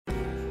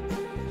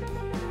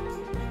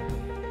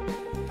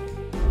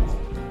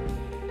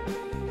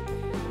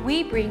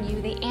we bring you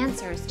the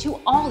answers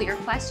to all your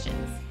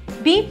questions.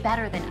 Be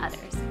better than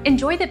others.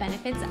 Enjoy the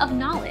benefits of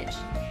knowledge.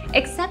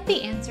 Accept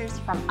the answers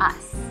from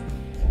us.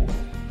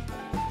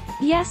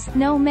 Yes,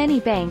 no,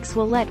 many banks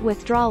will let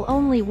withdrawal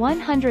only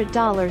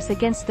 $100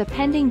 against the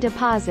pending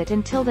deposit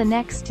until the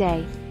next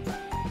day.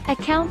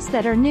 Accounts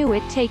that are new,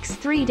 it takes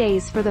 3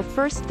 days for the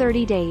first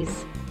 30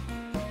 days.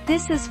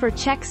 This is for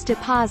checks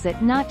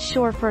deposit, not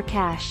sure for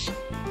cash.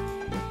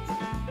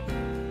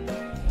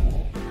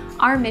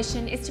 Our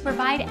mission is to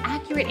provide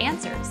accurate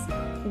answers.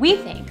 We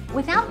think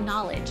without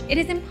knowledge, it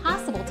is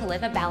impossible to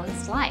live a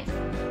balanced life.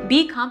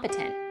 Be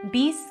competent,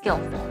 be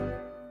skillful.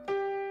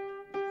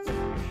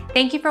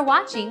 Thank you for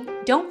watching.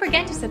 Don't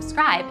forget to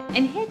subscribe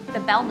and hit the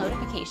bell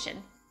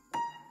notification.